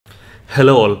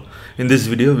Hello all, in this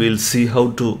video we will see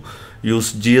how to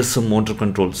use GSM motor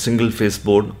control single phase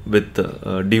board with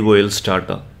DOL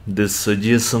starter. This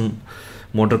GSM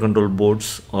motor control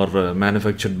boards are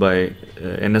manufactured by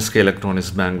NSK Electronics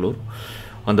Bangalore.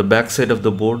 On the back side of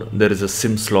the board there is a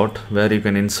SIM slot where you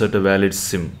can insert a valid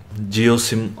SIM. Geo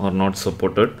SIM are not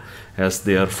supported as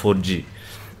they are 4G.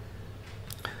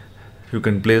 You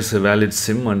can place a valid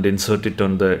SIM and insert it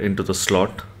into the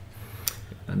slot.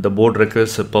 The board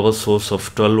requires a power source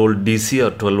of 12 volt DC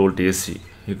or 12 volt AC.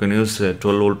 You can use a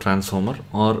 12 volt transformer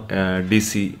or a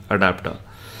DC adapter.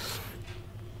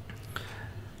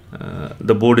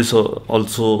 The board is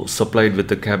also supplied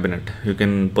with a cabinet. You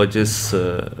can purchase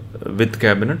with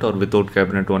cabinet or without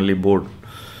cabinet only board.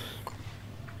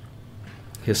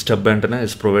 A stub antenna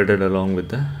is provided along with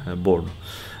the board.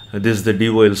 This is the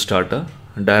DOL starter.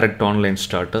 Direct online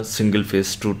starter, single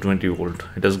phase 220 volt.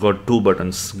 It has got two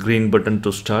buttons, green button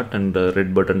to start and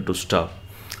red button to stop.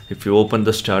 If you open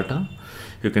the starter,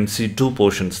 you can see two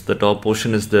portions. The top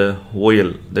portion is the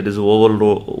OL, that is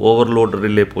overload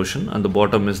relay portion, and the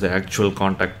bottom is the actual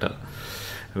contactor,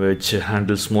 which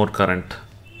handles more current.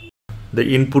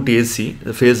 The input AC,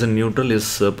 the phase and neutral,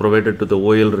 is provided to the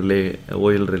OL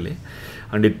relay,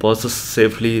 and it passes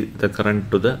safely the current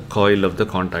to the coil of the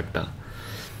contactor.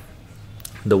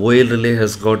 The OL relay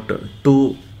has got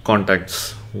two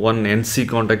contacts, one NC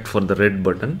contact for the red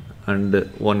button and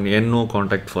one NO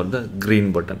contact for the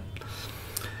green button.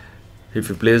 If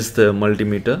you place the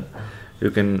multimeter,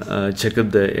 you can check up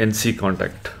the NC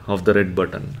contact of the red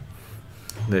button.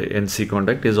 The NC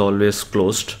contact is always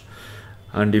closed,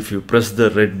 and if you press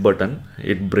the red button,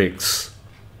 it breaks.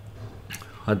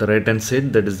 At the right hand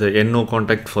side, that is the NO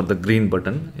contact for the green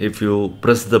button. If you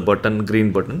press the button,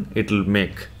 green button, it will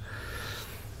make.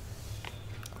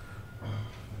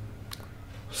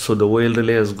 So the OL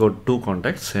relay has got two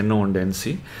contacts, NO and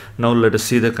NC. Now let us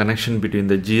see the connection between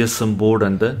the GSM board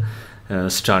and the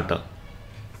starter.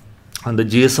 On the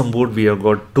GSM board we have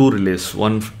got two relays.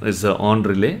 One is the on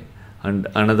relay and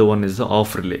another one is the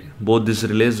off relay. Both these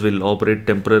relays will operate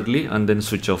temporarily and then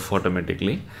switch off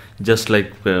automatically, just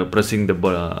like pressing the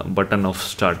button of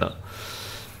starter.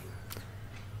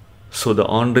 So the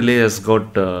on relay has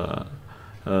got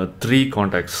three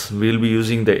contacts. We will be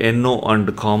using the NO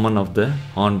and common of the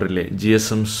on relay,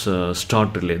 GSM's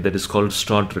start relay, that is called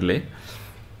start relay.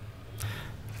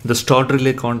 The start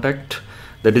relay contact,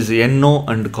 that is NO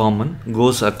and common,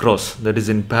 goes across, that is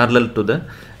in parallel to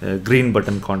the green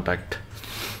button contact.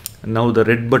 Now the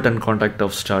red button contact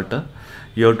of starter,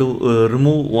 you have to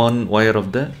remove one wire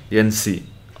of the NC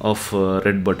of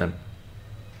red button.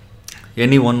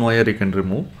 Any one wire you can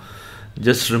remove.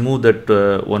 Just remove that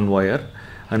one wire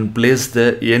and place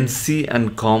the NC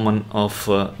and common of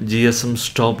GSM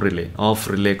stop relay, off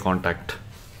relay contact.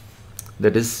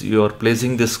 That is, you are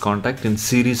placing this contact in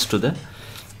series to that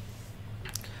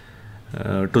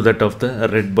of the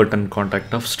red button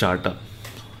contact of starter.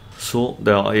 So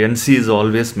the NC is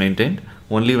always maintained.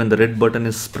 Only when the red button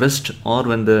is pressed or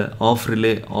when the off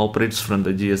relay operates from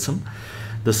the GSM,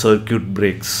 the circuit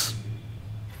breaks.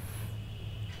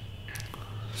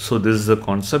 So this is the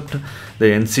concept. The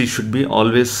NC should be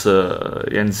always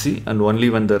NC, and only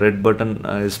when the red button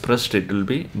is pressed it will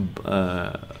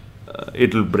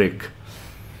break.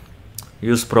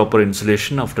 Use proper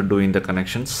insulation after doing the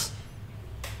connections.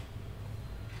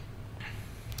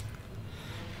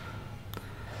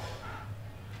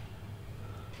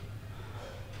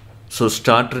 So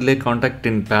start relay contact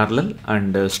in parallel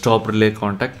and stop relay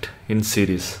contact in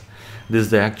series. This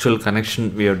is the actual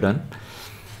connection we have done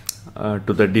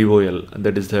to the DOL,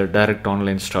 that is the direct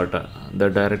online starter. The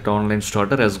direct online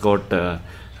starter has got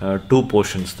two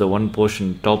portions. The one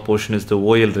portion, top portion, is the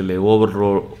OL relay,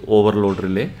 overload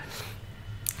relay.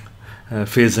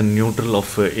 Phase and neutral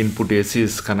of input AC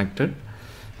is connected,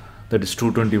 that is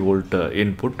 220 volt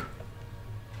input,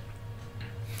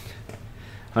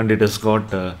 and it has got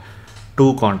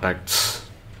two contacts.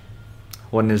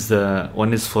 One is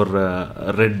for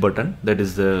red button, that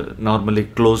is the normally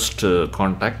closed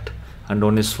contact, and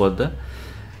one is for the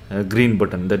green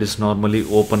button, that is normally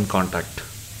open contact.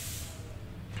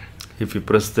 If you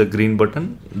press the green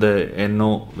button, the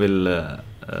NO will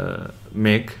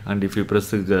make, and if you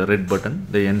press the red button,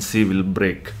 the NC will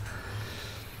break.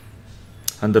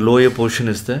 And the lower portion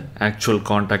is the actual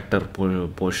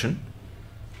contactor portion.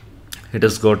 It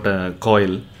has got a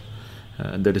coil,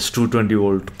 that is 220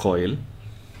 volt coil.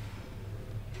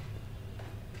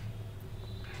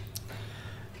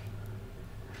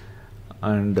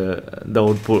 And the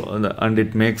output, and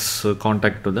it makes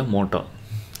contact to the motor.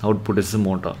 Output is the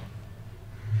motor.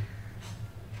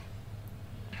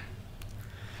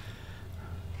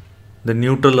 The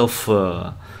neutral of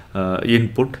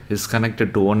input is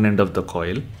connected to one end of the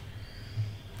coil,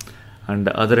 and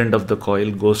the other end of the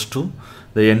coil goes to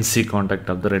the NC contact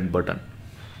of the red button.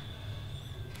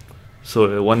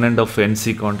 So one end of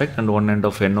NC contact and one end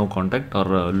of NO contact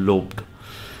are lobed,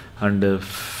 and the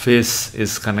face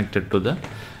is connected to the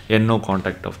NO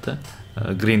contact of the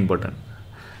green button.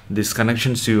 These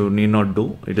connections you need not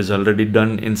do, it is already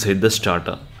done inside the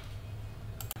starter.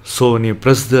 So when you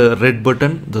press the red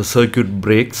button, the circuit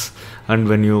breaks, and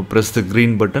when you press the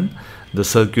green button, the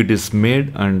circuit is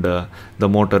made and the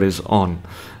motor is on.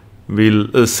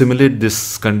 We'll simulate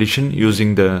this condition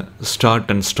using the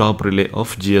start and stop relay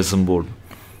of GSM board.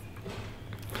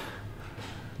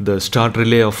 The start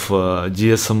relay of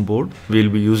GSM board, we'll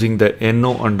be using the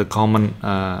NO and the common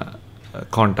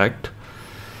contact.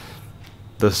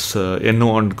 This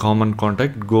NO and common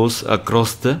contact goes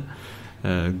across the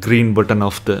green button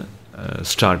of the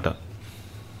starter.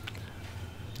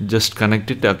 Just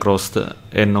connect it across the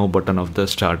NO button of the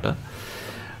starter.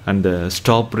 And the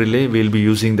stop relay will be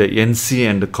using the NC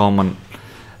and the common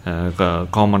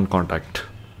contact.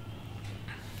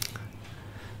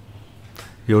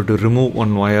 You have to remove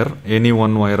one wire, any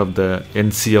one wire of the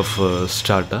NC of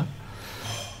starter.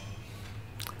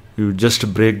 You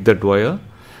just break that wire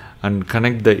and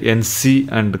connect the NC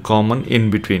and common in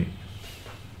between.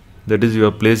 That is, you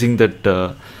are placing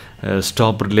that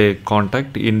stop relay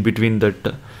contact in between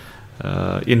that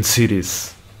in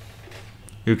series.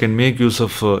 You can make use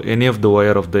of any of the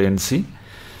wire of the NC.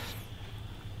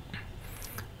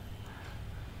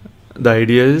 The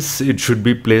idea is it should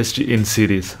be placed in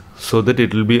series so that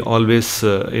it will be always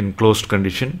in closed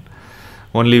condition.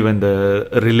 Only when the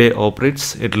relay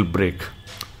operates, it will break.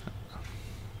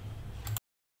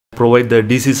 Provide the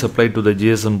DC supply to the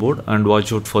GSM board and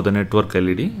watch out for the network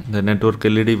LED. The network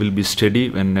LED will be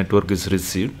steady when network is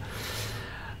received.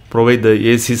 Provide the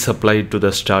AC supply to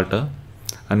the starter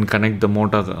and connect the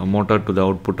motor to the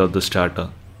output of the starter.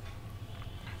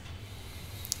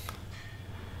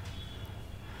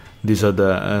 These are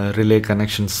the relay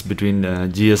connections between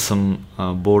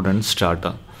GSM board and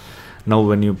starter. Now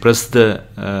when you press the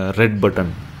red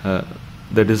button,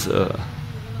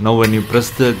 now when you press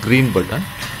the green button,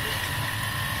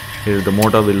 here the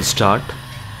motor will start,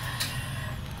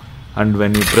 and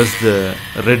when you press the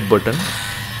red button,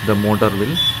 the motor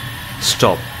will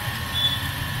stop.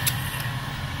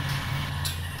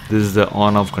 This is the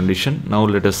on off condition. Now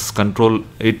let us control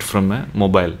it from a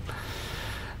mobile.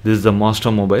 This is the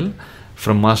master mobile.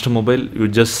 From master mobile, you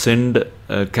just send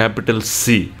a capital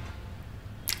C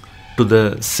to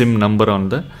the SIM number on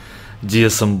the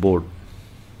GSM board.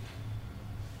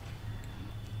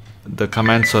 The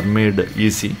commands are made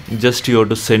easy. Just you have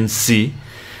to send C.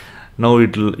 Now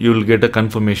you will get a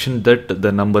confirmation that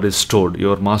the number is stored.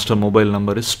 Your master mobile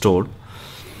number is stored.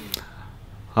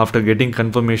 After getting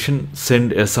confirmation,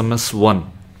 send SMS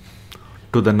 1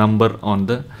 to the number on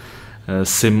the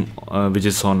SIM which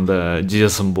is on the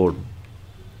GSM board.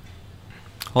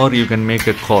 Or you can make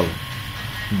a call.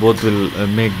 Both will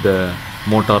make the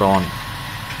motor on.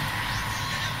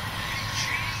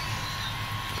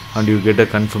 And you get a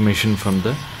confirmation from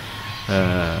the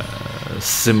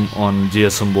SIM on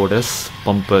GSM board as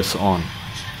pump is on.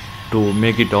 To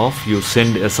make it off, you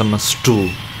send SMS 2.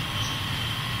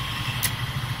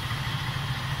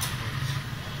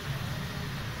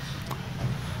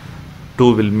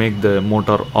 Will make the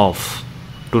motor off.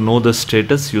 To know the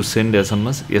status, you send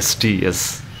SMS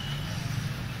STS.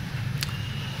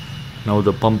 Now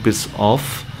the pump is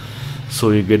off, so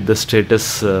you get the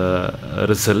status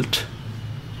result.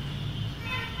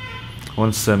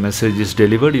 Once the message is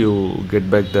delivered, you get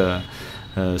back the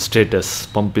status.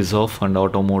 Pump is off and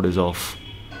auto mode is off,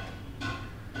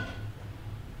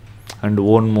 and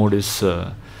on mode is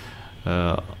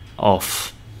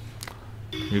off.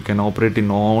 You can operate in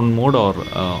on mode or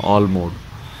all mode.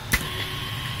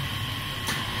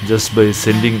 Just by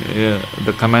sending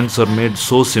the commands are made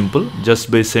so simple. Just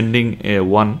by sending a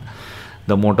 1,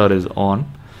 the motor is on,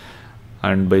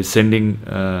 and by sending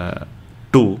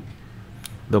 2,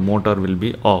 the motor will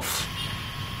be off.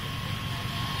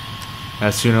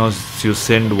 As soon as you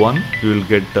send 1, you will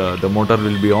get the motor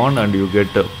will be on, and you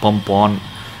get a pump on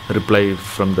reply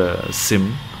from the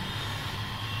SIM.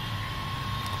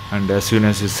 And as soon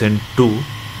as you send 2,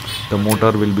 the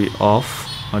motor will be off,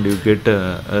 and you get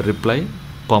a reply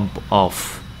pump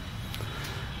off.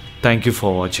 Thank you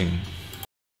for watching.